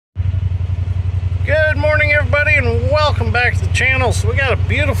and welcome back to the channel. So we got a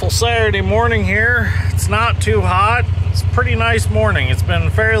beautiful Saturday morning here. It's not too hot. It's a pretty nice morning. It's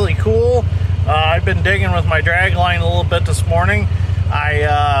been fairly cool. I've been digging with my drag line a little bit this morning.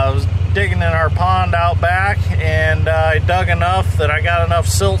 I was digging in our pond out back, and I dug enough that I got enough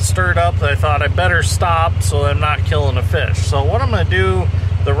silt stirred up that I thought I better stop so I'm not killing a fish. So what I'm going to do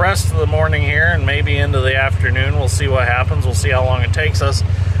the rest of the morning here and maybe into the afternoon, we'll see what happens. We'll see how long it takes us.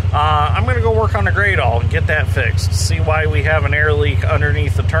 I'm going to go work on the Gradall and get that fixed. See why we have an air leak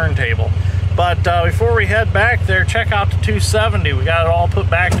underneath the turntable. But before we head back there, check out the 270. We got it all put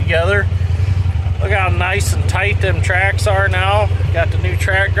back together. Look how nice and tight them tracks are now. Got the new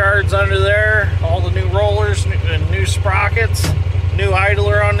track guards under there, all the new rollers, new sprockets, new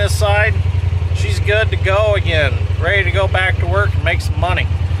idler on this side. She's good to go again, ready to go back to work and make some money.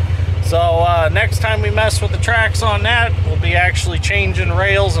 So next time we mess with the tracks on that, we'll be actually changing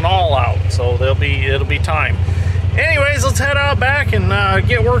rails and all out. So it'll be time. Anyways, let's head out back and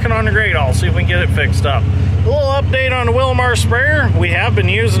get working on the Gradall, see if we can get it fixed up. A little update on the Wilmar sprayer. We have been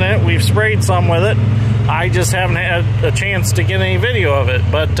using it. We've sprayed some with it. I just haven't had a chance to get any video of it,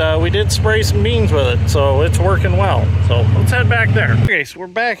 but we did spray some beans with it, so it's working well. So let's head back there. Okay, so we're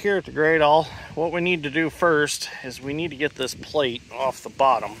back here at the Gradall. What we need to do first is we need to get this plate off the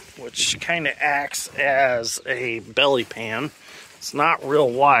bottom, which kind of acts as a belly pan. It's not real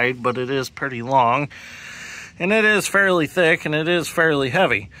wide, but it is pretty long, and it is fairly thick, and it is fairly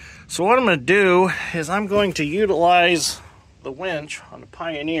heavy. So what I'm going to do is I'm going to utilize the winch on the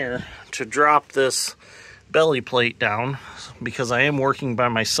Pioneer to drop this belly plate down, because I am working by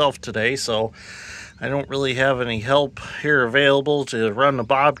myself today, so I don't really have any help here available to run the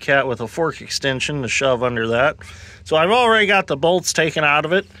Bobcat with a fork extension to shove under that. So I've already got the bolts taken out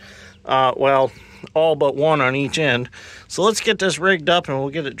of it, well, all but one on each end. So let's get this rigged up and we'll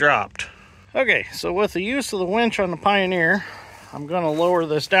get it dropped. Okay, so with the use of the winch on the Pioneer, I'm going to lower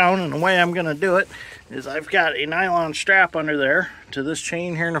this down, and the way I'm going to do it is I've got a nylon strap under there to this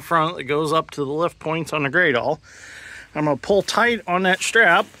chain here in the front that goes up to the lift points on the Gradall. I'm going to pull tight on that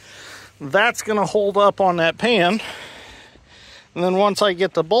strap. That's going to hold up on that pan. And then once I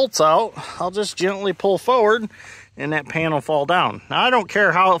get the bolts out, I'll just gently pull forward and that pan will fall down. Now, I don't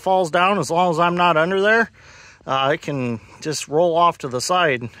care how it falls down as long as I'm not under there. It can just roll off to the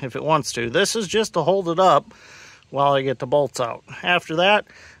side if it wants to. This is just to hold it up while I get the bolts out. After that,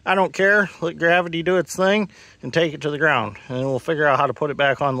 I don't care. Let gravity do its thing and take it to the ground, and then we'll figure out how to put it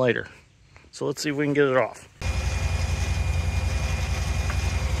back on later. So let's see if we can get it off.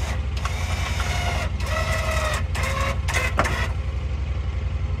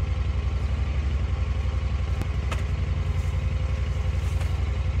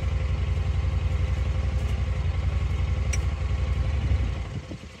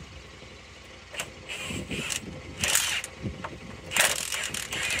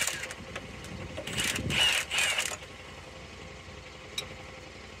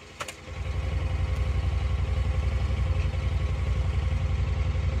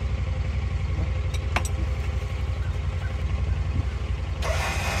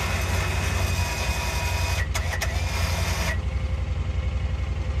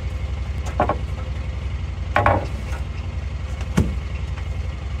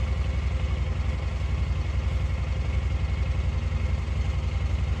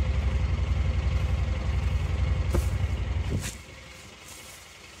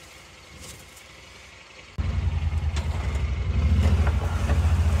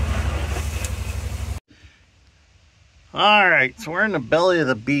 Alright, so we're in the belly of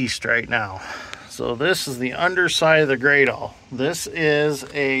the beast right now. So this is the underside of the Gradall. This is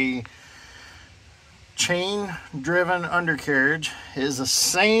a chain-driven undercarriage. It is the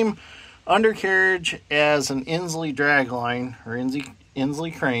same undercarriage as an Inslee dragline or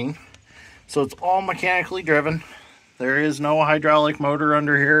Inslee crane. So it's all mechanically driven. There is no hydraulic motor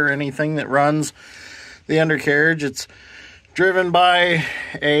under here or anything that runs the undercarriage. It's driven by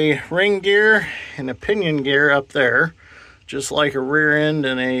a ring gear and a pinion gear up there, just like a rear end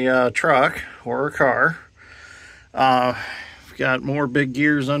in a truck or a car. We've got more big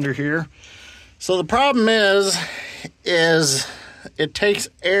gears under here. So the problem is it takes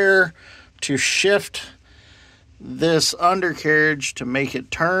air to shift this undercarriage to make it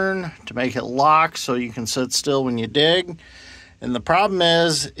turn, to make it lock so you can sit still when you dig. And the problem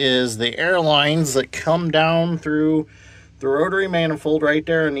is the air lines that come down through the rotary manifold right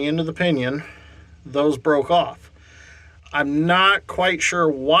there on the end of the pinion, those broke off. I'm not quite sure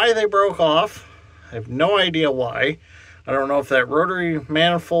why they broke off. I have no idea why. I don't know if that rotary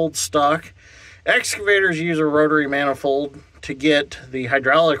manifold stuck Excavators use a rotary manifold to get the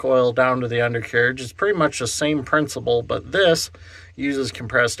hydraulic oil down to the undercarriage. It's pretty much the same principle, but this uses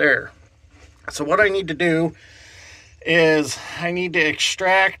compressed air. So what I need to do is I need to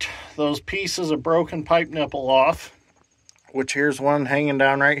extract those pieces of broken pipe nipple off, which here's one hanging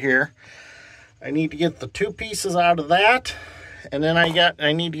down right here. I need to get the 2 pieces out of that, and then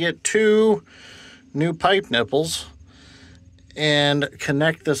I need to get 2 new pipe nipples and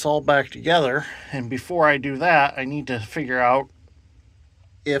connect this all back together. And before I do that, I need to figure out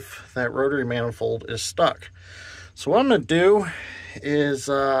if that rotary manifold is stuck. So what I'm going to do is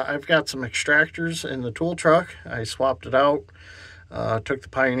I've got some extractors in the tool truck. I swapped it out, took the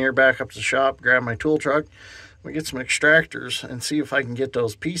Pioneer back up to the shop, grabbed my tool truck. We get some extractors and see if I can get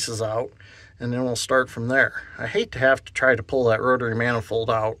those pieces out, and then we'll start from there. I hate to have to try to pull that rotary manifold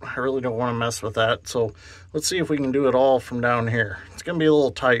out. I really don't want to mess with that. So let's see if we can do it all from down here. It's going to be a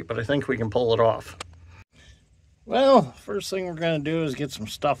little tight, but I think we can pull it off. Well, first thing we're going to do is get some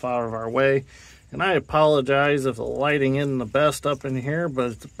stuff out of our way. And I apologize if the lighting isn't the best up in here,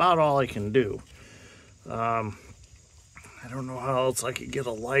 but it's about all I can do. I don't know how else I could get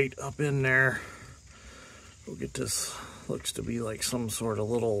a light up in there. We'll get this, looks to be like some sort of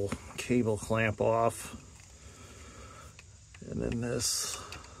little cable clamp off. And then this,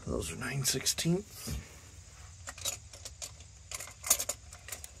 those are 9/16.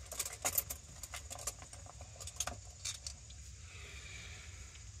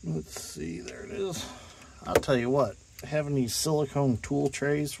 Let's see, there it is. I'll tell you what, having these silicone tool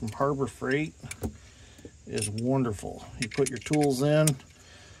trays from Harbor Freight is wonderful. You put your tools in,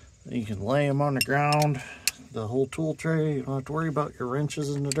 you can lay them on the ground, the whole tool tray. You don't have to worry about your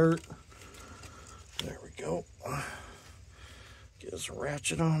wrenches in the dirt. There we go. Get us a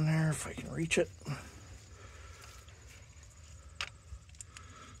ratchet on there if I can reach it. A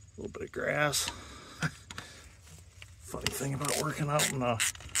little bit of grass. Funny thing about working out in the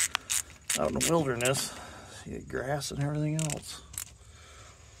wilderness, you get grass and everything else.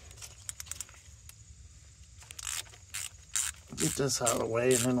 Get this out of the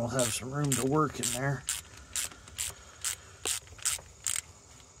way, and then we'll have some room to work in there.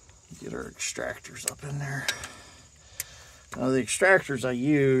 Get our extractors up in there. Now the extractors I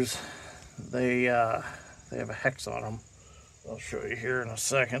use, they have a hex on them. I'll show you here in a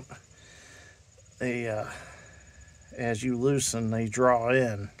second. They as you loosen, they draw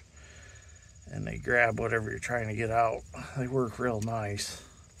in and they grab whatever you're trying to get out. They work real nice.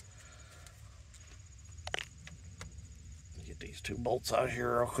 Get these 2 bolts out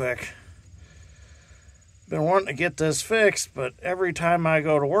here real quick. Been wanting to get this fixed, but every time I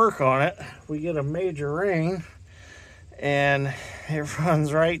go to work on it, we get a major rain and it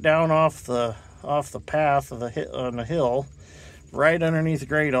runs right down off the path of on the hill, right underneath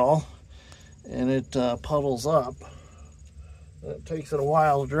Gradall, and it puddles up. It takes it a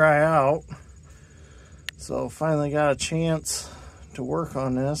while to dry out. So finally got a chance to work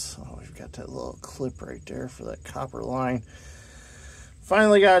on this. Oh, we've got that little clip right there for that copper line.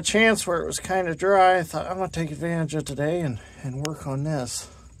 Finally got a chance where it was kind of dry. I thought I'm going to take advantage of today and work on this.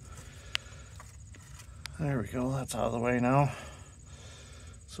 There we go, that's out of the way now.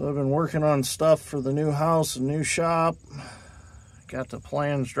 So I've been working on stuff for the new house and new shop. Got the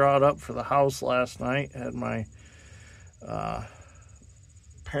plans drawn up for the house last night. Had my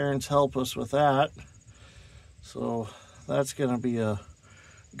parents help us with that. So that's going to be a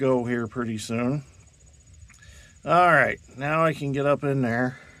go here pretty soon. Alright, now I can get up in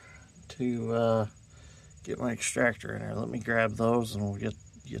there to get my extractor in there. Let me grab those and we'll get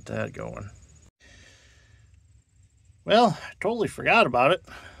that going. Well, I totally forgot about it,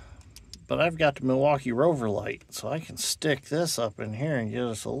 but I've got the Milwaukee Rover light, so I can stick this up in here and get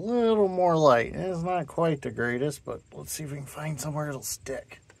us a little more light. It's not quite the greatest, but let's see if we can find somewhere it'll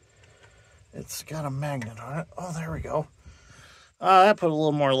stick. It's got a magnet on it. Oh, there we go. That put a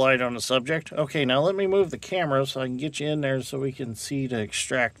little more light on the subject. Okay, now let me move the camera so I can get you in there so we can see to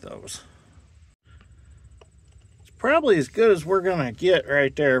extract those. It's probably as good as we're gonna get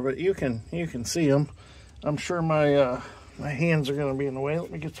right there, but you can see them. I'm sure my my hands are gonna be in the way.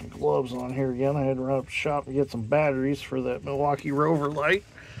 Let me get some gloves on here again. I had to run up to the shop and get some batteries for that Milwaukee Rover light.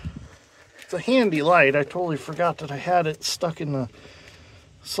 It's a handy light. I totally forgot that I had it stuck in the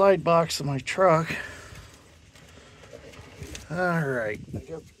side box of my truck. Alright, I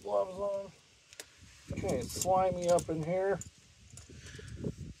got the gloves on. Okay, it's slimy up in here.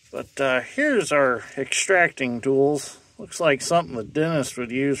 But here's our extracting tools. Looks like something the dentist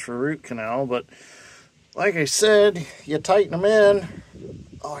would use for root canal, but like I said, you tighten them in.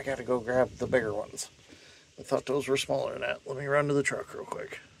 Oh, I gotta go grab the bigger ones. I thought those were smaller than that. Let me run to the truck real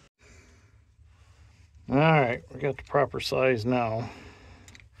quick. Alright, we got the proper size now.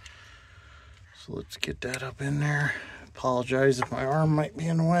 So let's get that up in there. Apologize if my arm might be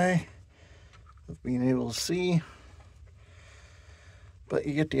in the way of being able to see. But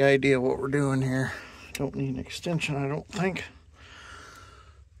you get the idea of what we're doing here. Don't need an extension, I don't think.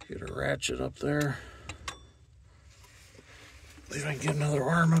 Get a ratchet up there. Maybe I can get another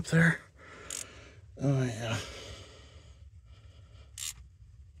arm up there. Oh yeah.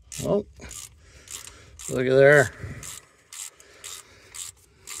 Oh, look at there.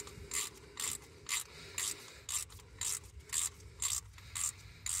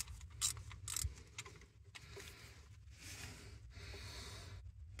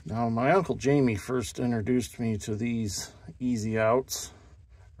 Now, my Uncle Jamie first introduced me to these easy outs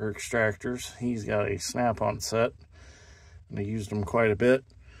or extractors. He's got a snap-on set, and I used them quite a bit.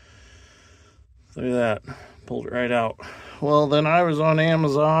 Look at that, pulled it right out. Well, then I was on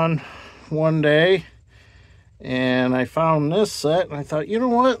Amazon one day, and I found this set, and I thought, you know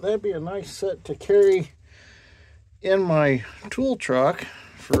what, that'd be a nice set to carry in my tool truck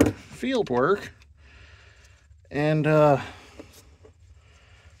for field work. And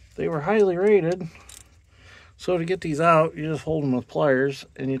they were highly rated. So to get these out, you just hold them with pliers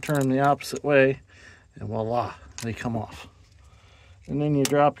and you turn them the opposite way, and voila, they come off. And then you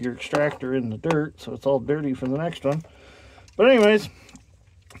drop your extractor in the dirt, so it's all dirty for the next one. But anyways,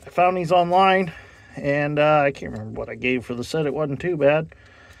 I found these online, and I can't remember what I gave for the set. It wasn't too bad,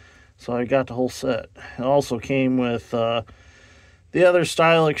 so I got the whole set. It also came with the other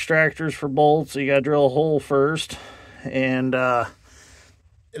style extractors for bolts. So you got to drill a hole first, and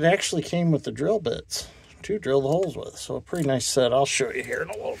it actually came with the drill bits to drill the holes with. So a pretty nice set. I'll show you here in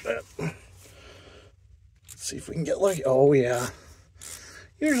a little bit. Let's see if we can get like, oh yeah.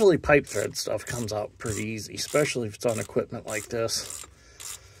 Usually pipe thread stuff comes out pretty easy, especially if it's on equipment like this.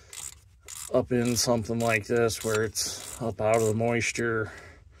 Up in something like this where it's up out of the moisture,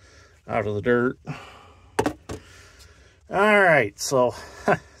 out of the dirt. Alright, so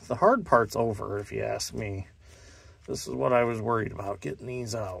the hard part's over if you ask me. This is what I was worried about, getting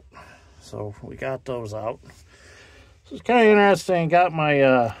these out. So we got those out. This is kind of interesting. Got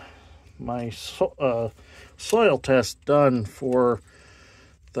my soil test done for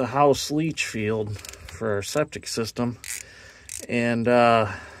the house leach field for our septic system, and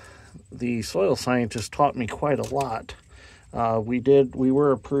the soil scientist taught me quite a lot. We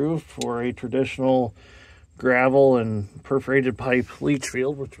were approved for a traditional gravel and perforated pipe leach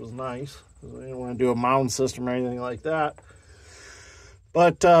field, which was nice. We didn't want to do a mound system or anything like that.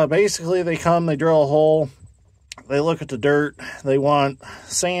 But basically they come, they drill a hole, they look at the dirt, they want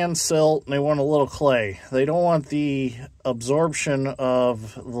sand, silt, and they want a little clay. They don't want the absorption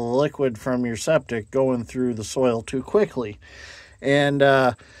of the liquid from your septic going through the soil too quickly. And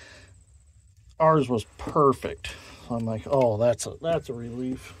ours was perfect. I'm like, oh, that's a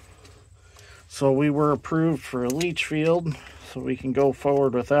relief. So we were approved for a leach field, so we can go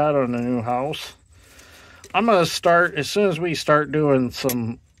forward with that on the new house. I'm going to start, as soon as we start doing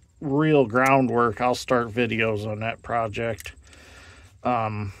some real groundwork, I'll start videos on that project.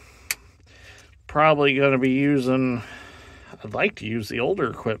 Probably going to be using, I'd like to use the older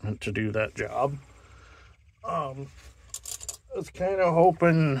equipment to do that job. I was kind of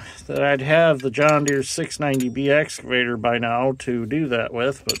hoping that I'd have the John Deere 690B excavator by now to do that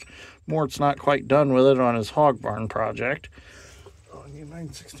with, but Mort's not quite done with it on his hog barn project. Oh, I need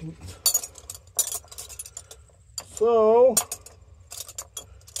 9/16. So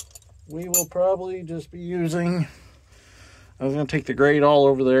we will probably just be using, I was going to take the Gradall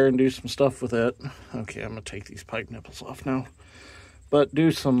over there and do some stuff with it. Okay, I'm going to take these pipe nipples off now. But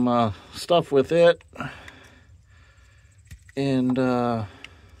do some stuff with it. And who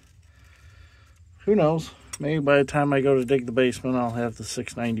knows? Maybe by the time I go to dig the basement, I'll have the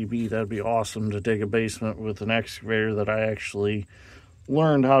 690B. That'd be awesome to dig a basement with an excavator that I actually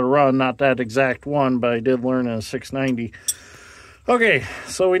learned how to run. Not that exact one, but I did learn in a 690. Okay,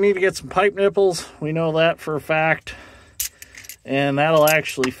 so we need to get some pipe nipples. We know that for a fact. And that'll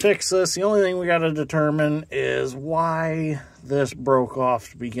actually fix this. The only thing we got to determine is why this broke off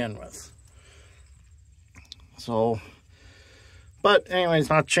to begin with. So, but anyways,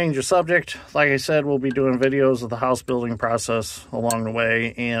 not to change the subject. Like I said, we'll be doing videos of the house building process along the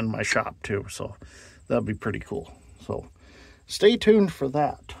way and my shop too. So that'll be pretty cool. So stay tuned for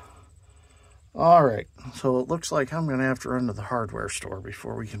that. All right, so it looks like I'm going to have to run to the hardware store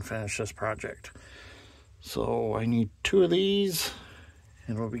before we can finish this project. So I need 2 of these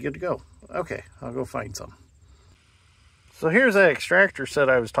and we'll be good to go. Okay, I'll go find some. So here's that extractor set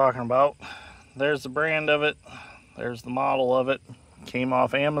I was talking about. There's the brand of it. There's the model of it. Came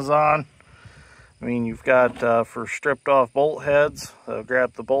off Amazon. I mean, you've got for stripped off bolt heads,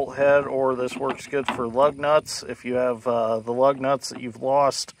 grab the bolt head, or this works good for lug nuts. If you have the lug nuts that you've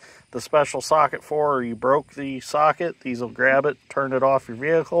lost the special socket for, or you broke the socket, these will grab it, turn it off your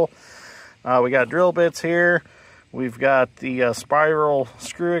vehicle. We got drill bits here. We've got the spiral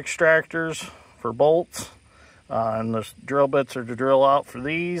screw extractors for bolts. And the drill bits are to drill out for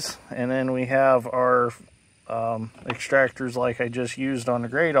these. And then we have our extractors like I just used on the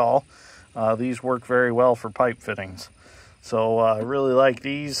Gradall. These work very well for pipe fittings. So I really like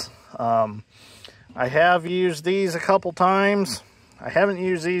these. I have used these a couple times. I haven't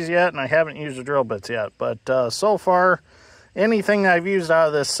used these yet, and I haven't used the drill bits yet. But so far, anything I've used out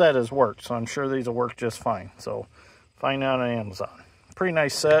of this set has worked. So I'm sure these will work just fine. So find out on Amazon. Pretty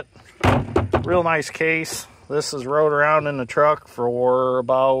nice set. Real nice case. This is rode around in the truck for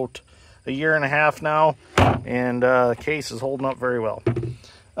about a year and a half now. And the case is holding up very well.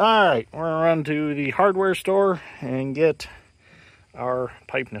 Alright, we're going to run to the hardware store and get our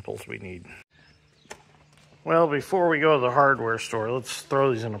pipe nipples we need. Well, before we go to the hardware store, let's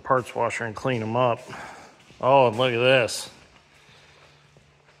throw these in a parts washer and clean them up. Oh, and look at this.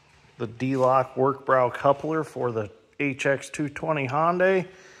 The D-Lock work brow coupler for the HX220 Hyundai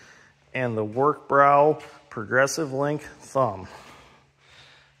and the work brow progressive link thumb.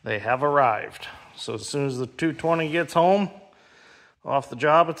 They have arrived. So as soon as the 220 gets home, off the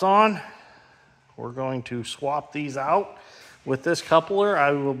job it's on, we're going to swap these out. With this coupler,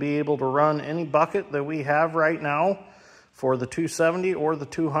 I will be able to run any bucket that we have right now for the 270 or the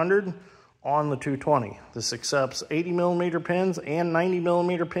 200 on the 220. This accepts 80mm pins and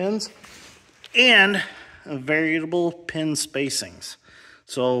 90mm pins and variable pin spacings.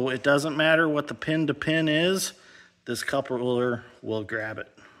 So it doesn't matter what the pin to pin is, this coupler will grab it,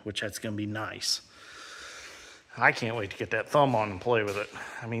 which that's going to be nice. I can't wait to get that thumb on and play with it.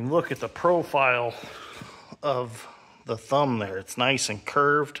 I mean, look at the profile of the thumb there. It's nice and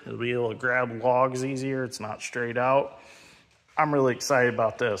curved. It'll be able to grab logs easier. It's not straight out. I'm really excited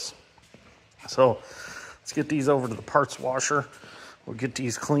about this. So let's get these over to the parts washer. We'll get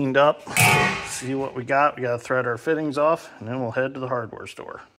these cleaned up, see what we got. We got to thread our fittings off, and then we'll head to the hardware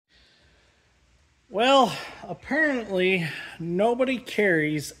store. Well, apparently nobody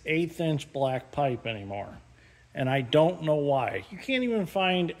carries 1/8" black pipe anymore. And I don't know why. You can't even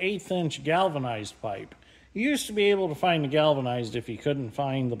find 1/8" galvanized pipe. You used to be able to find the galvanized if you couldn't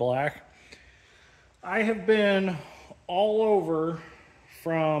find the black. I have been all over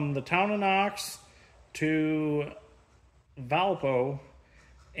from the town of Knox to Valpo,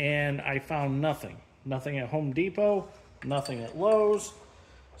 and I found nothing. Nothing at Home Depot, nothing at Lowe's.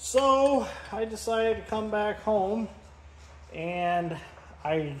 So I decided to come back home, and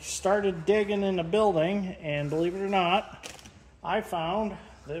I started digging in the building, and believe it or not, I found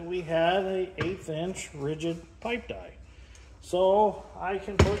that we had a 1/8" rigid pipe die. So I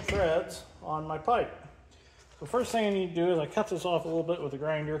can put threads on my pipe. The first thing I need to do is I cut this off a little bit with a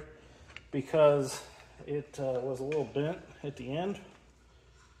grinder because it was a little bent at the end.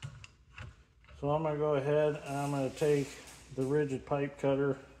 So I'm going to go ahead and I'm going to take the rigid pipe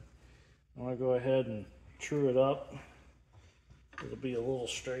cutter. I'm going to go ahead and true it up. It'll be a little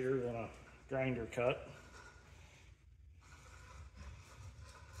straighter than a grinder cut.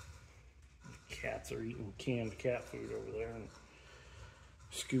 Cats are eating canned cat food over there and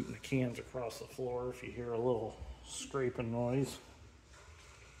scooting the cans across the floor if you hear a little scraping noise.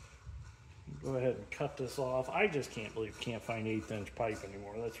 Go ahead and cut this off. I just can't believe you can't find 1/8" pipe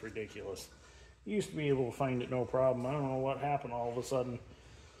anymore. That's ridiculous. You used to be able to find it no problem. I don't know what happened all of a sudden.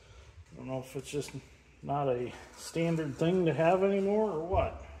 I don't know if it's just not a standard thing to have anymore or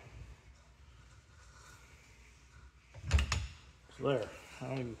what. So there.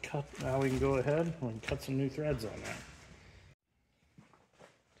 Now we can go ahead and cut some new threads on that.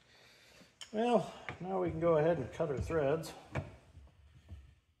 Well, now we can go ahead and cut our threads.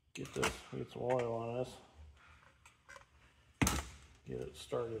 Get some oil on this. Get it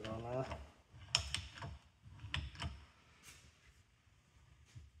started on there.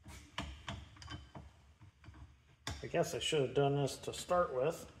 I guess I should have done this to start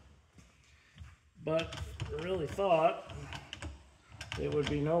with, but I really thought it would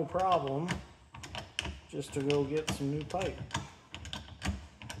be no problem just to go get some new pipe.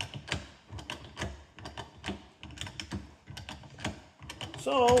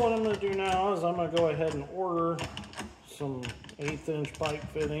 So what I'm going to do now is I'm going to go ahead and order some 1/8" pipe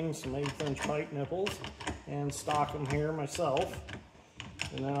fittings, some 1/8" pipe nipples, and stock them here myself,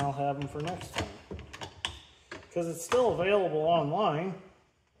 and then I'll have them for next time. Because it's still available online,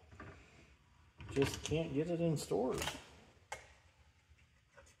 just can't get it in stores.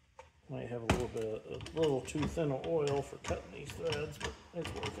 Might have a little too thin of oil for cutting these threads, but it's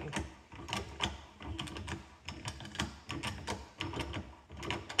working.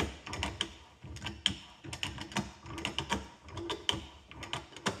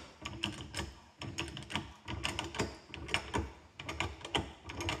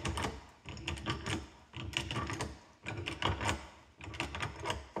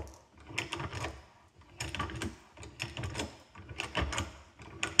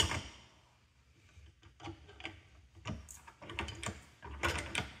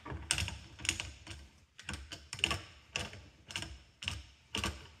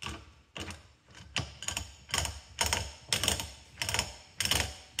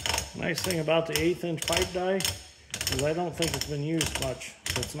 Nice thing about the 1/8 inch pipe die is I don't think it's been used much.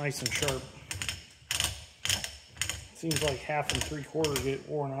 It's nice and sharp. It seems like 1/2 and 3/4 get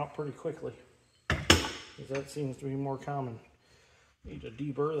worn out pretty quickly. That seems to be more common. Need to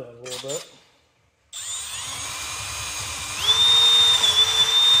deburr that a little bit.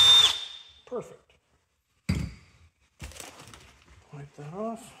 Perfect. Wipe that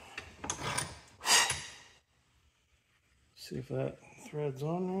off. See if that thread's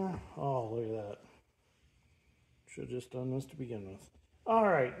on there. Oh, look at that. Should have just done this to begin with. All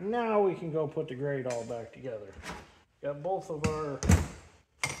right, now we can go put the Gradall back together. Got both of our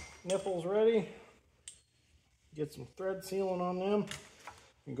nipples ready. Get some thread sealing on them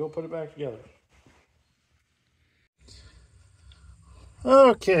and go put it back together.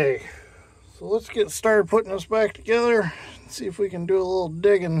 Okay, so let's get started putting this back together and see if we can do a little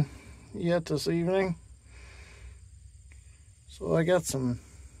digging yet this evening. So I got some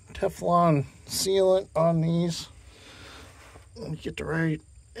Teflon sealant on these. Let me get the right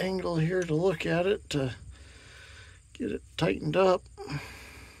angle here to look at it to get it tightened up.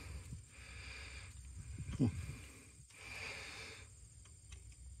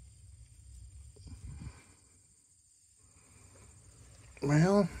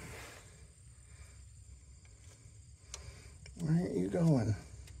 Well, where are you going?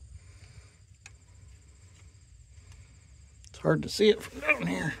 It's hard to see it from down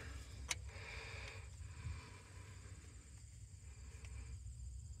here.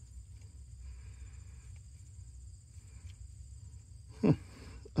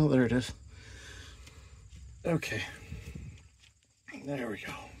 Oh, there it is. Okay. There we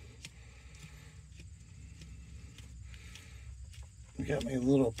go. I got my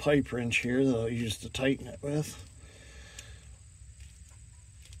little pipe wrench here that I'll use to tighten it with.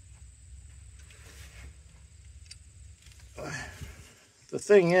 The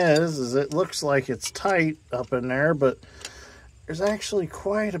thing is it looks like it's tight up in there, but there's actually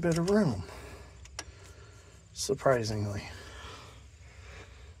quite a bit of room, surprisingly.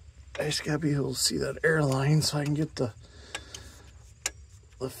 I just gotta be able to see that airline so I can get the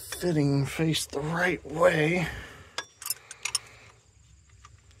fitting faced the right way.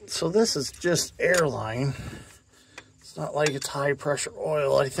 So this is just airline. It's not like it's high pressure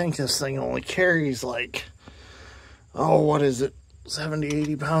oil. I think this thing only carries like, oh, what is it? 70,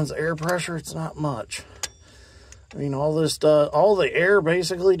 80 pounds of air pressure. It's not much. I mean, all the air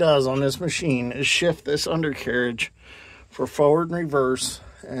basically does on this machine is shift this undercarriage for forward and reverse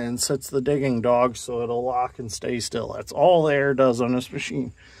and sets the digging dog so it'll lock and stay still. That's all the air does on this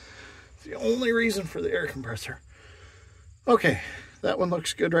machine. It's the only reason for the air compressor. Okay, that one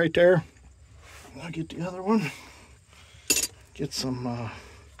looks good right there. I'll get the other one. Get some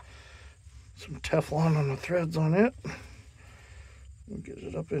Teflon on the threads on it. We'll get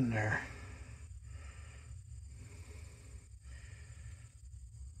it up in there.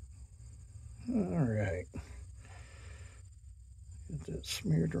 All right. Get that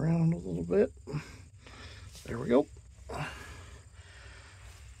smeared around a little bit. There we go.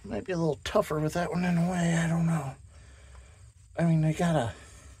 Might be a little tougher with that one in a way, I don't know. I mean, they got a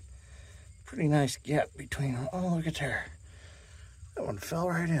pretty nice gap between them. Oh, look at there. That one fell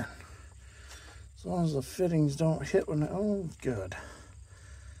right in. As long as the fittings don't hit when they, oh, good.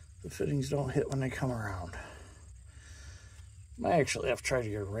 The fittings don't hit when they come around. I actually have to try to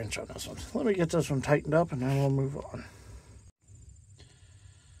get a wrench on this one. Let me get this one tightened up and then we'll move on.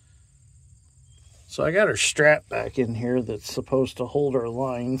 So I got her strap back in here that's supposed to hold our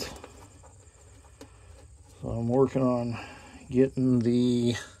lines. So I'm working on getting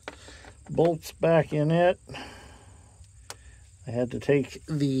the bolts back in it. I had to take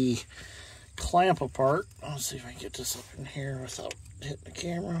the clamp apart. Let's see if I can get this up in here without hitting the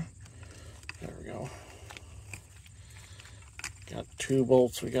camera. There we go. Got 2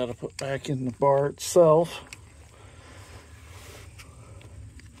 bolts we got to put back in the bar itself.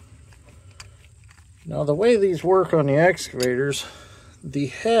 Now the way these work on the excavators, the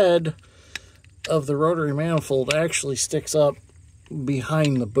head of the rotary manifold actually sticks up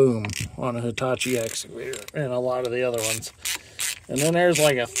behind the boom on a Hitachi excavator and a lot of the other ones. And then there's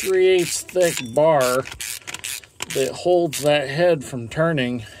like a 3/8 thick bar that holds that head from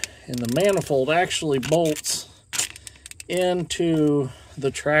turning, and the manifold actually bolts into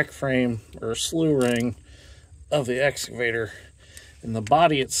the track frame or slew ring of the excavator, and the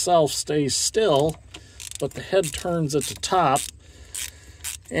body itself stays still, but the head turns at the top,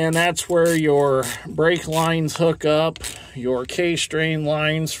 and that's where your brake lines hook up, your K-strain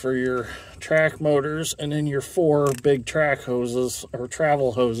lines for your track motors, and then your 4 big track hoses or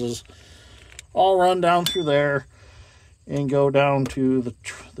travel hoses all run down through there and go down to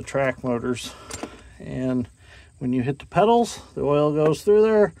the track motors. And when you hit the pedals, the oil goes through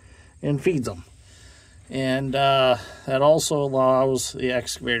there and feeds them. And that also allows the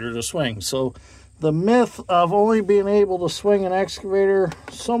excavator to swing. So the myth of only being able to swing an excavator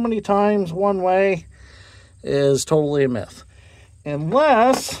so many times one way is totally a myth.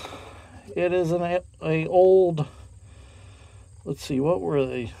 Unless it is an old, let's see, what were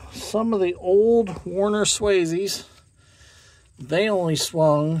they? Some of the old Warner Swayzes, they only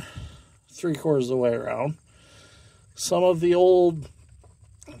swung 3/4 of the way around. Some of the old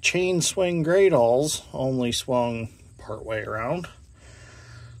chain swing Gradalls only swung part way around.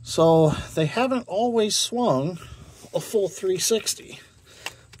 So they haven't always swung a full 360.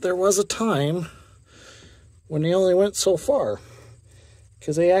 There was a time when they only went so far,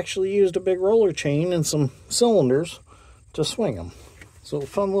 because they actually used a big roller chain and some cylinders to swing them. So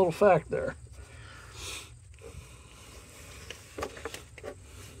fun little fact there.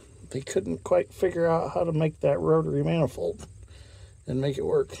 They couldn't quite figure out how to make that rotary manifold and make it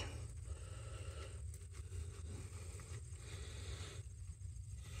work.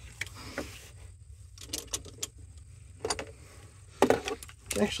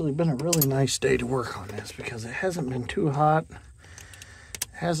 It's actually been a really nice day to work on this because it hasn't been too hot,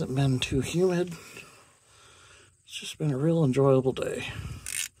 hasn't been too humid. It's just been a real enjoyable day.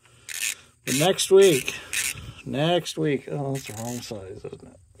 But next week, oh, that's the wrong size, isn't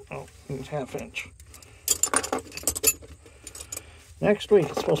it? Oh, it's 1/2 inch. Next week,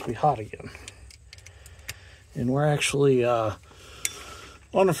 it's supposed to be hot again. And we're actually, on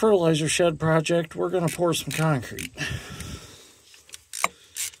a fertilizer shed project, we're going to pour some concrete.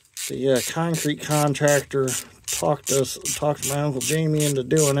 The concrete contractor talked my Uncle Jamie into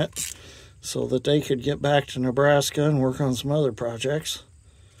doing it so that they could get back to Nebraska and work on some other projects.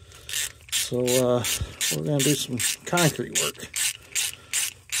 So we're going to do some concrete work.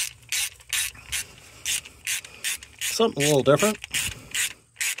 Something a little different.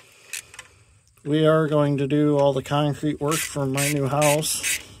 We are going to do all the concrete work for my new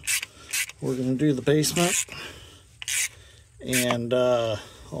house. We're going to do the basement and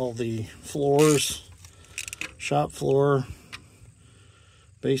all the floors, shop floor,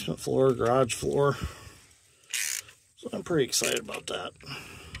 basement floor, garage floor. So I'm pretty excited about that.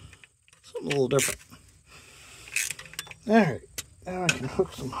 Something a little different. Alright, now I can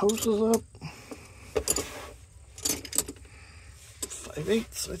hook some hoses up.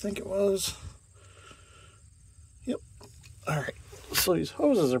 5/8, I think it was. Yep. Alright, so these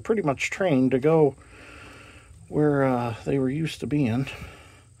hoses are pretty much trained to go where they were used to being.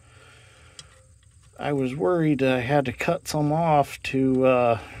 I was worried I had to cut some off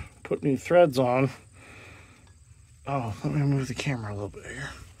to put new threads on. Oh, let me move the camera a little bit here.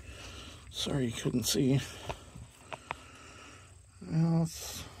 Sorry you couldn't see. Well,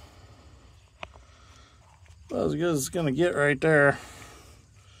 that's about as good as it's going to get right there.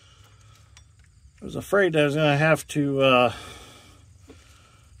 I was afraid I was going to have to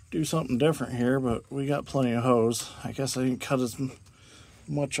do something different here, but we got plenty of hose. I guess I didn't cut as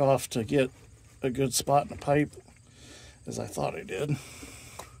much off to get a good spot in the pipe as I thought I did.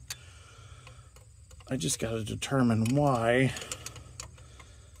 I just got to determine why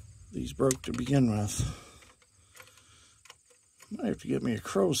these broke to begin with. Might have to get me a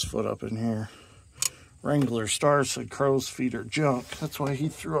crow's foot up in here. Wrangler Star said crow's feet are junk. That's why he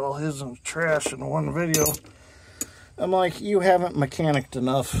threw all his in the trash in one video. I'm like, you haven't mechanicked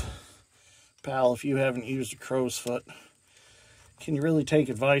enough, pal, if you haven't used a crow's foot. Can you really take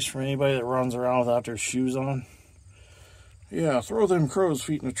advice from anybody that runs around without their shoes on? Yeah, throw them crow's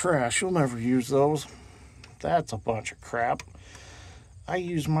feet in the trash. You'll never use those. That's a bunch of crap. I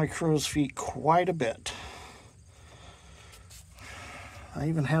use my crow's feet quite a bit. I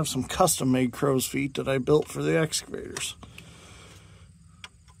even have some custom-made crow's feet that I built for the excavators.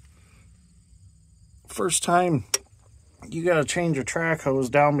 First time you got to change a track hose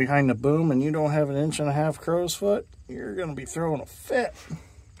down behind the boom and you don't have an 1.5 inch crow's foot, You're going to be throwing a fit.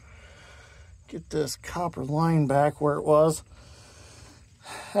 Get this copper line back where it was.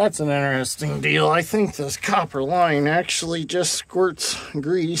 That's an interesting deal. I think this copper line actually just squirts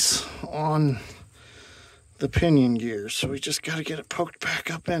grease on the pinion gear. So we just got to get it poked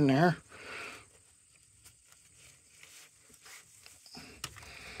back up in there.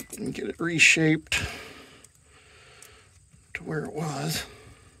 And get it reshaped to where it was.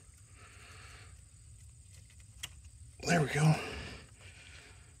 There we go.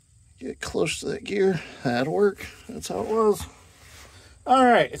 Get close to that gear. That'll work. That's how it was. All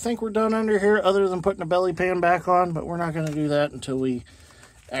right, I think we're done under here other than putting the belly pan back on, but we're not going to do that until we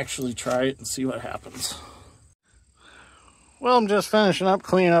actually try it and see what happens. Well, I'm just finishing up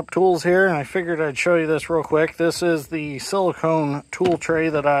cleaning up tools here, and I figured I'd show you this real quick. This is the silicone tool tray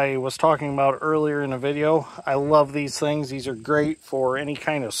that I was talking about earlier in the video. I love these things. These are great for any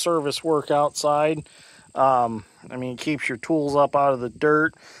kind of service work outside. I mean, it keeps your tools up out of the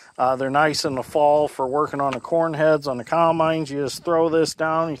dirt. They're nice in the fall for working on the corn heads, on the combines. You just throw this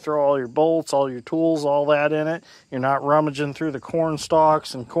down, you throw all your bolts, all your tools, all that in it. You're not rummaging through the corn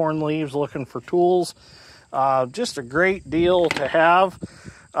stalks and corn leaves looking for tools. Just a great deal to have.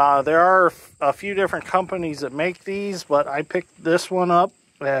 There are a few different companies that make these, but I picked this one up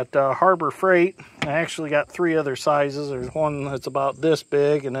at Harbor Freight. I actually got 3 other sizes. There's one that's about this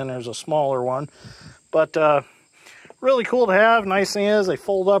big, and then there's a smaller one. But really cool to have. Nice thing is they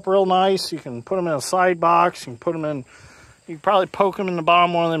fold up real nice. You can put them in a side box. You can put them in, you can probably poke them in the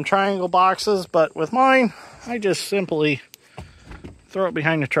bottom of one of them triangle boxes. But with mine, I just simply throw it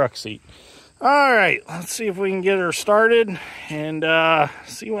behind the truck seat. All right, let's see if we can get her started and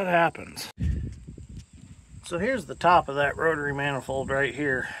see what happens. So here's the top of that rotary manifold right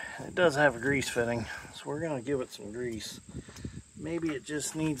here. It does have a grease fitting, so we're gonna give it some grease. Maybe it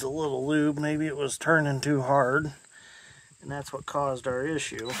just needs a little lube. Maybe it was turning too hard, and that's what caused our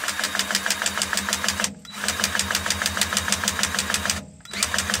issue.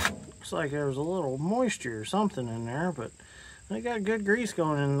 Looks like there was a little moisture or something in there, but they got good grease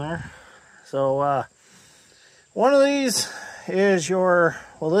going in there. So one of these is your,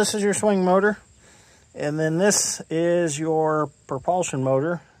 well, this is your swing motor, and then this is your propulsion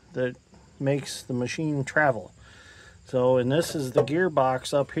motor that makes the machine travel. So, and this is the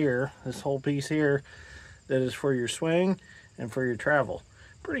gearbox up here, this whole piece here, that is for your swing and for your travel.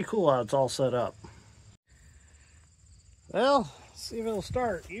 Pretty cool how it's all set up. Well, let's see if it'll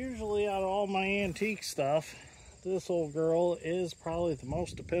start. Usually out of all my antique stuff, this old girl is probably the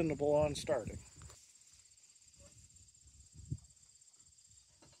most dependable on starting.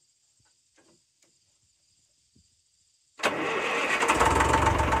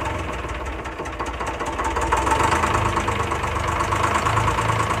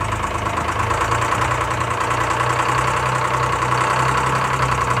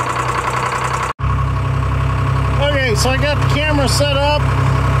 Okay, so I got the camera set up.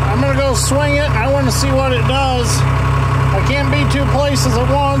 I'm gonna go swing it. I want to see what it does. I can't be 2 places at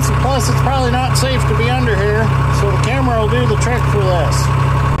once, and plus it's probably not safe to be under here, so the camera will do the trick for this.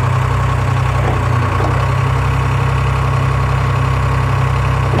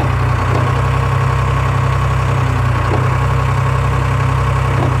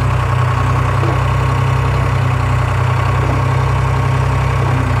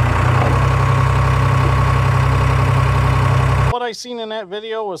 What I seen in that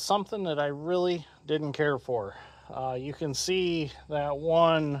video was something that I really didn't care for. You can see that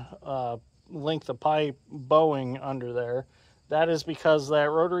one length of pipe bowing under there. That is because that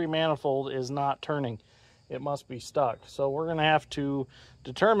rotary manifold is not turning. It must be stuck. So we're going to have to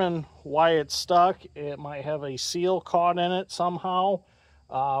determine why it's stuck. It might have a seal caught in it somehow.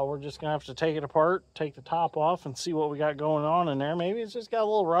 We're just going to have to take it apart, take the top off, and see what we got going on in there. Maybe it's just got a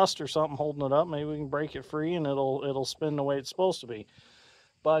little rust or something holding it up. Maybe we can break it free and it'll spin the way it's supposed to be.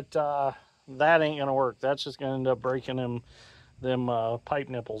 But that ain't gonna work. That's just gonna end up breaking them pipe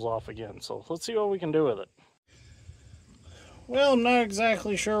nipples off again. So let's see what we can do with it. Well, I'm not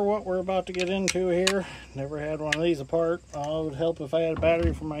exactly sure what we're about to get into here. Never had one of these apart. It would help if I had a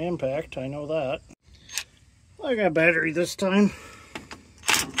battery for my impact. I know that. I got a battery this time.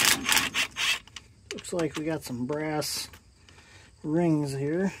 Looks like we got some brass rings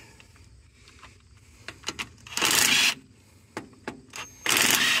here.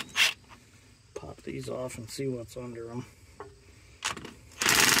 These off and see what's under them.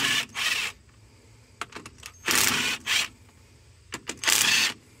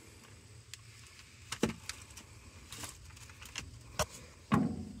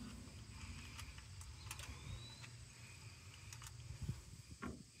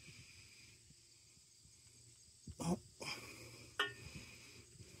 Oh,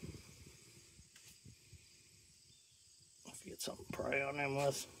 get something to pry on him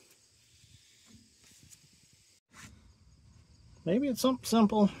with. Maybe it's something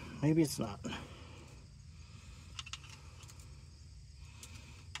simple, maybe it's not.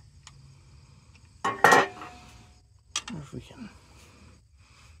 If we can.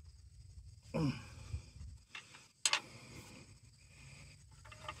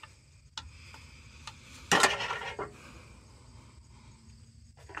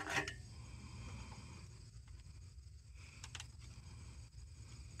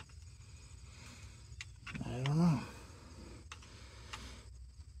 I don't know.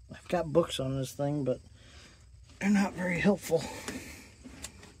 I've got books on this thing, but they're not very helpful.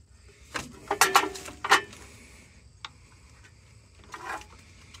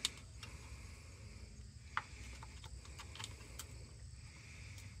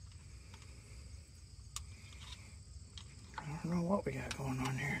 I don't know what we got going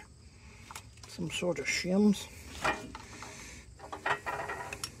on here. Some sort of shims.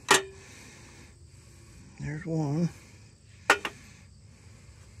 There's one.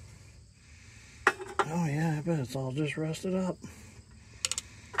 Oh yeah, I bet it's all just rusted up.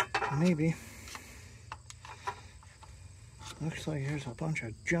 Maybe. Looks like there's a bunch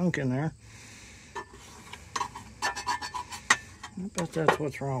of junk in there. I bet that's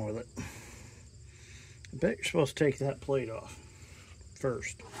what's wrong with it. I bet you're supposed to take that plate off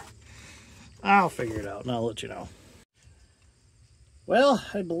first. I'll figure it out and I'll let you know. Well,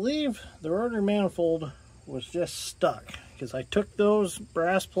 I believe the rotary manifold was just stuck because I took those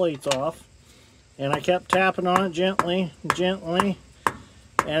brass plates off and I kept tapping on it gently, gently,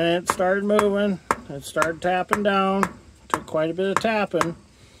 and it started moving. It started tapping down. Took quite a bit of tapping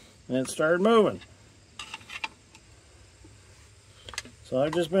and it started moving. So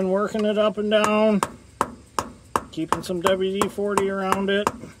I've just been working it up and down, keeping some WD-40 around it.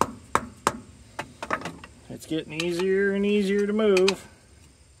 It's getting easier and easier to move.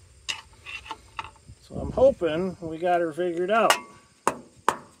 So I'm hoping we got her figured out.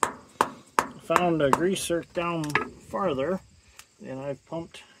 I found a grease zerk down farther, and I've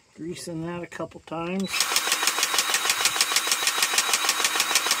pumped grease in that a couple times.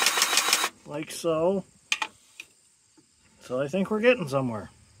 Like so. So I think we're getting somewhere.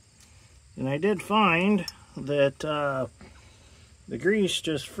 And I did find that the grease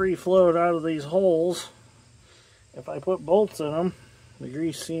just free flowed out of these holes. If I put bolts in them, the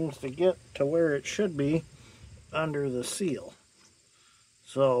grease seems to get to where it should be under the seal.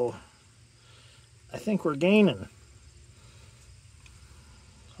 So I think we're gaining.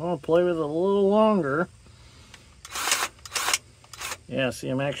 So I'll play with it a little longer. Yeah, see,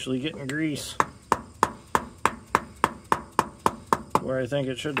 I'm actually getting grease where I think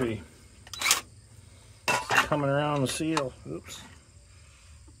it should be. It's coming around the seal. Oops.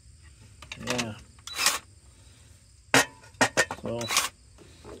 Yeah. So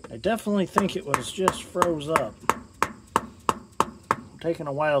I definitely think it was just froze up. I'm taking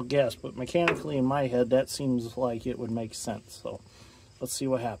a wild guess, but mechanically in my head that seems like it would make sense. So let's see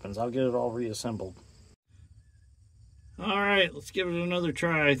what happens. I'll get it all reassembled. Alright, let's give it another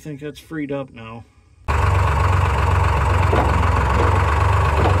try. I think that's freed up now.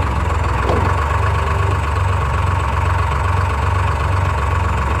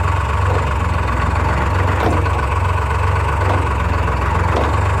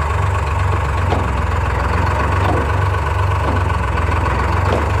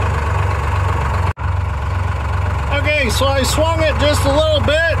 So I swung it just a little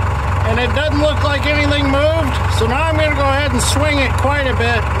bit and it doesn't look like anything moved. So now I'm going to go ahead and swing it quite a bit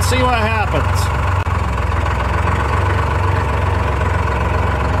and see what happens.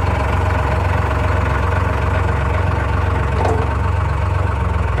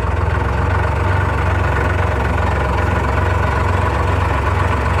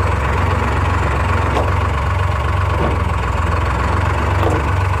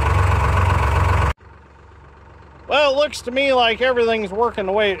 Well, it looks to me like everything's working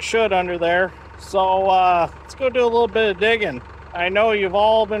the way it should under there. So let's go do a little bit of digging. I know you've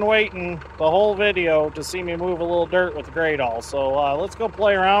all been waiting the whole video to see me move a little dirt with the Gradall. So let's go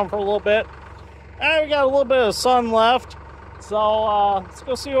play around for a little bit. We got a little bit of sun left. So let's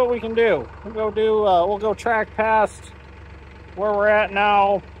go see what we can do. We'll go track past where we're at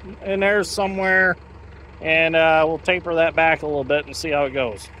now in there somewhere. And we'll taper that back a little bit and see how it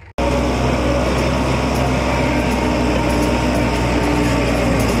goes.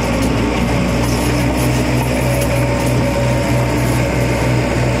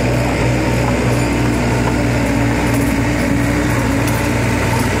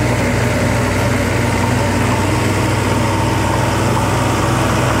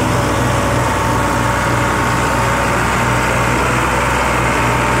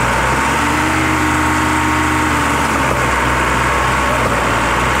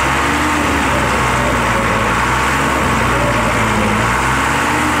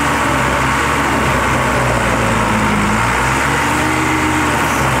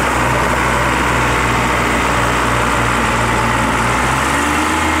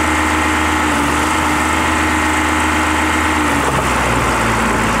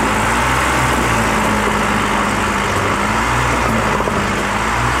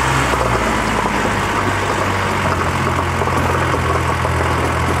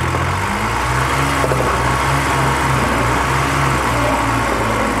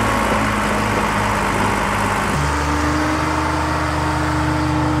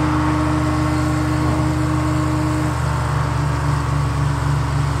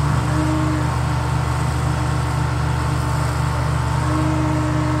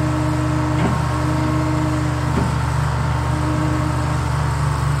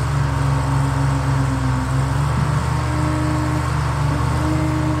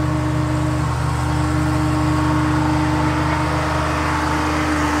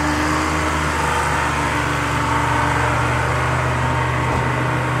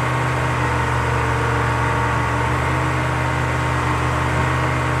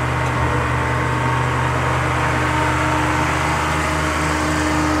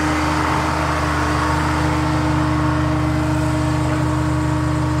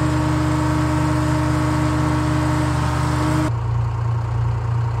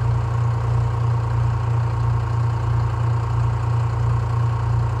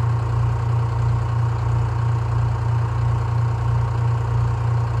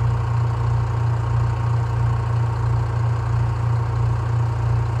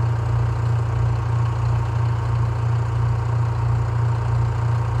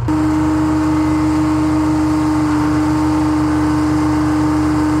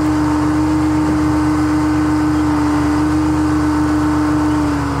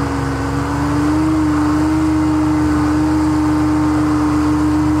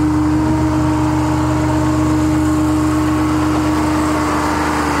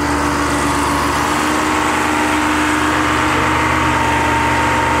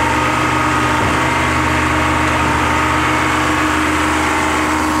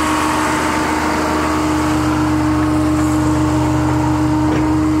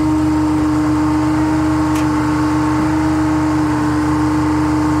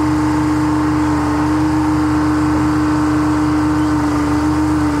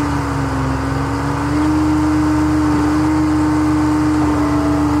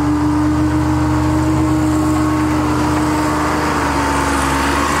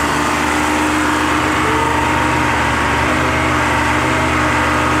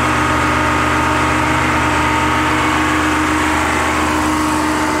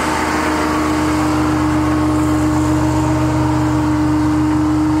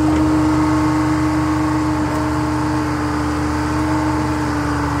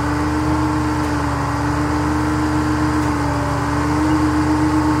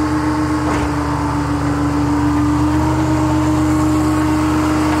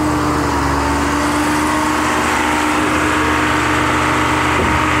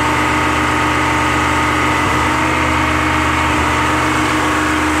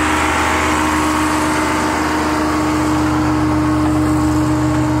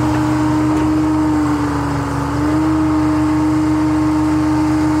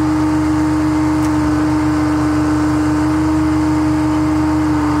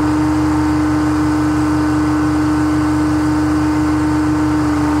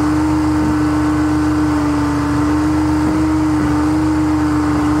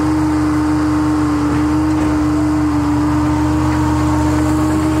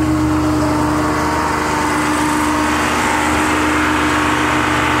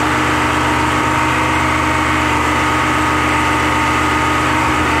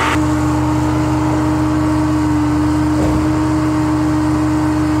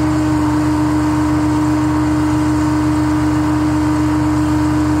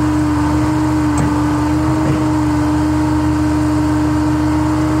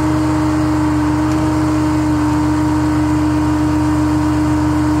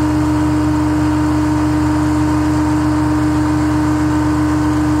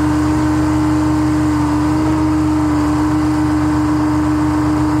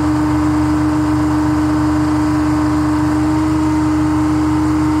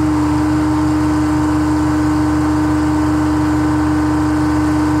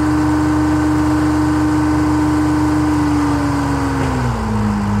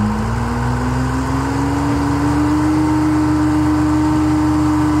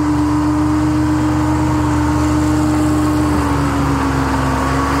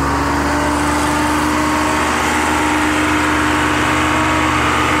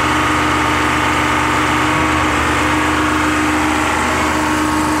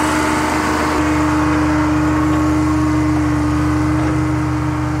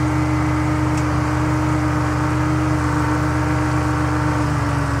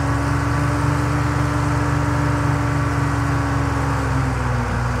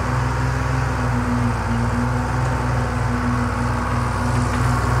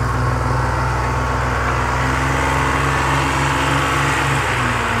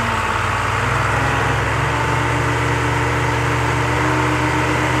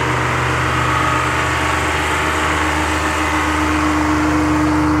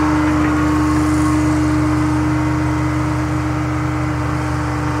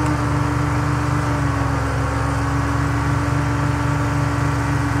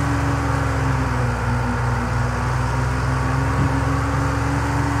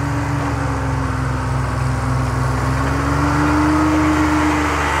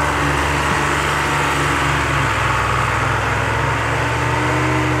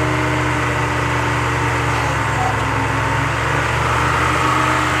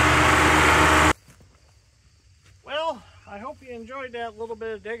 that little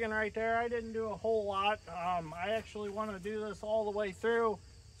bit of digging right there. I didn't do a whole lot. I actually want to do this all the way through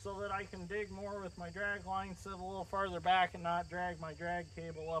so that I can dig more with my drag line, sit a little farther back and not drag my drag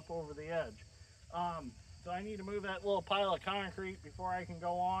cable up over the edge. So I need to move that little pile of concrete before I can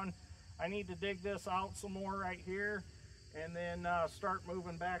go on. I need to dig this out some more right here, and then start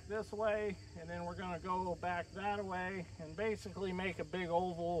moving back this way, and then we're going to go back that way and basically make a big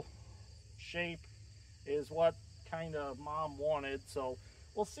oval shape is what kind of Mom wanted. So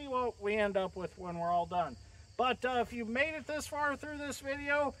we'll see what we end up with when we're all done. But if you've made it this far through this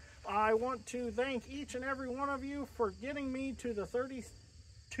video, I want to thank each and every one of you for getting me to the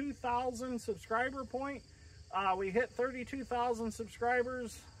 32,000 subscriber point. We hit 32,000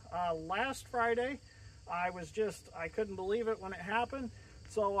 subscribers last Friday. I couldn't believe it when it happened.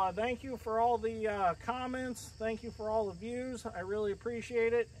 So thank you for all the comments. Thank you for all the views. I really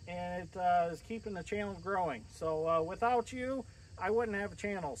appreciate it, and it is keeping the channel growing. So without you, I wouldn't have a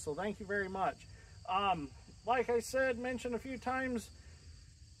channel. So thank you very much. Like I said, mentioned a few times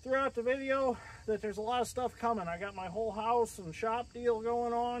throughout the video that there's a lot of stuff coming. I got my whole house and shop deal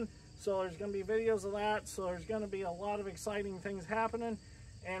going on, so there's going to be videos of that. So there's going to be a lot of exciting things happening.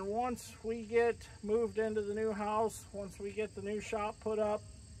 And once we get moved into the new house, once we get the new shop put up,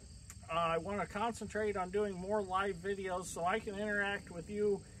 I want to concentrate on doing more live videos so I can interact with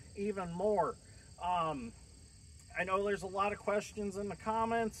you even more. I know there's a lot of questions in the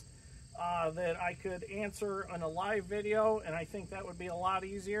comments that I could answer in a live video, and I think that would be a lot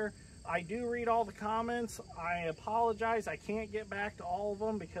easier. I do read all the comments. I apologize, I can't get back to all of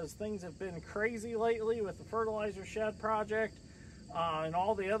them because things have been crazy lately with the fertilizer shed project and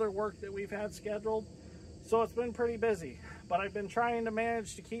all the other work that we've had scheduled. So it's been pretty busy, but I've been trying to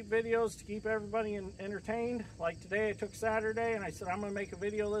manage to keep videos to keep everybody entertained. Like today, I took Saturday and I said I'm going to make a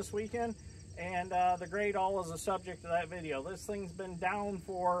video this weekend, and the Gradall is the subject of that video. This thing's been down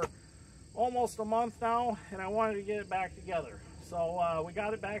for almost a month now, and I wanted to get it back together. So we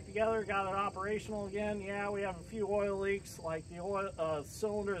got it back together, got it operational again. Yeah, we have a few oil leaks, like the oil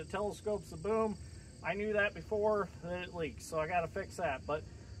cylinder that telescopes the boom. I knew that before that it leaks, so I got to fix that. But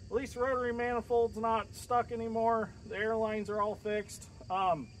at least the rotary manifold's not stuck anymore. The air lines are all fixed.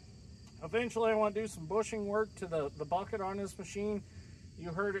 Eventually I want to do some bushing work to the bucket on this machine. You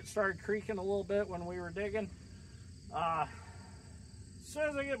heard it started creaking a little bit when we were digging. As soon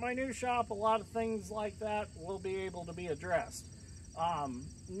as I get my new shop, a lot of things like that will be able to be addressed.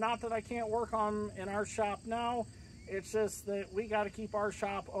 Not that I can't work on in our shop now. It's just that we got to keep our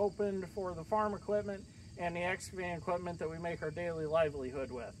shop open for the farm equipment and the excavating equipment that we make our daily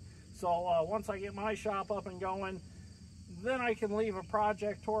livelihood with. So once I get my shop up and going, then I can leave a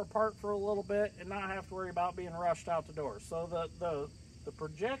project tore apart for a little bit and not have to worry about being rushed out the door. So the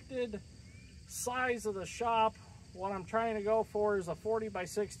projected size of the shop, what I'm trying to go for is a 40 by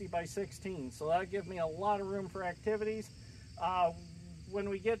 60 by 16. So that gives me a lot of room for activities. When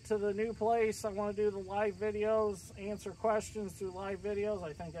we get to the new place, I want to do the live videos, answer questions through live videos.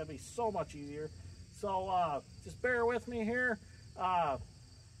 I think that'd be so much easier. So just bear with me here.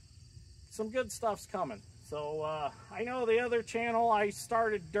 Some good stuff's coming. So I know the other channel, I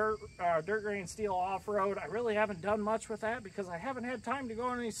started Dirt Grain Steel Off-Road. I really haven't done much with that because I haven't had time to go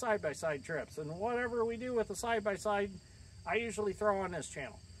on any side-by-side trips. And whatever we do with the side-by-side, I usually throw on this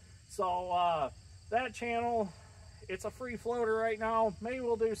channel. So that channel, it's a free floater right now. Maybe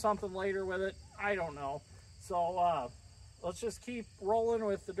we'll do something later with it. I don't know. So let's just keep rolling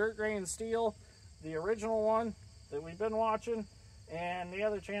with the Dirt Grain Steel, the original one that we've been watching, and the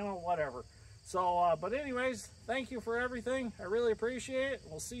other channel, whatever. So, but anyways, thank you for everything. I really appreciate it.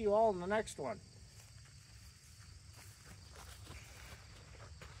 We'll see you all in the next one.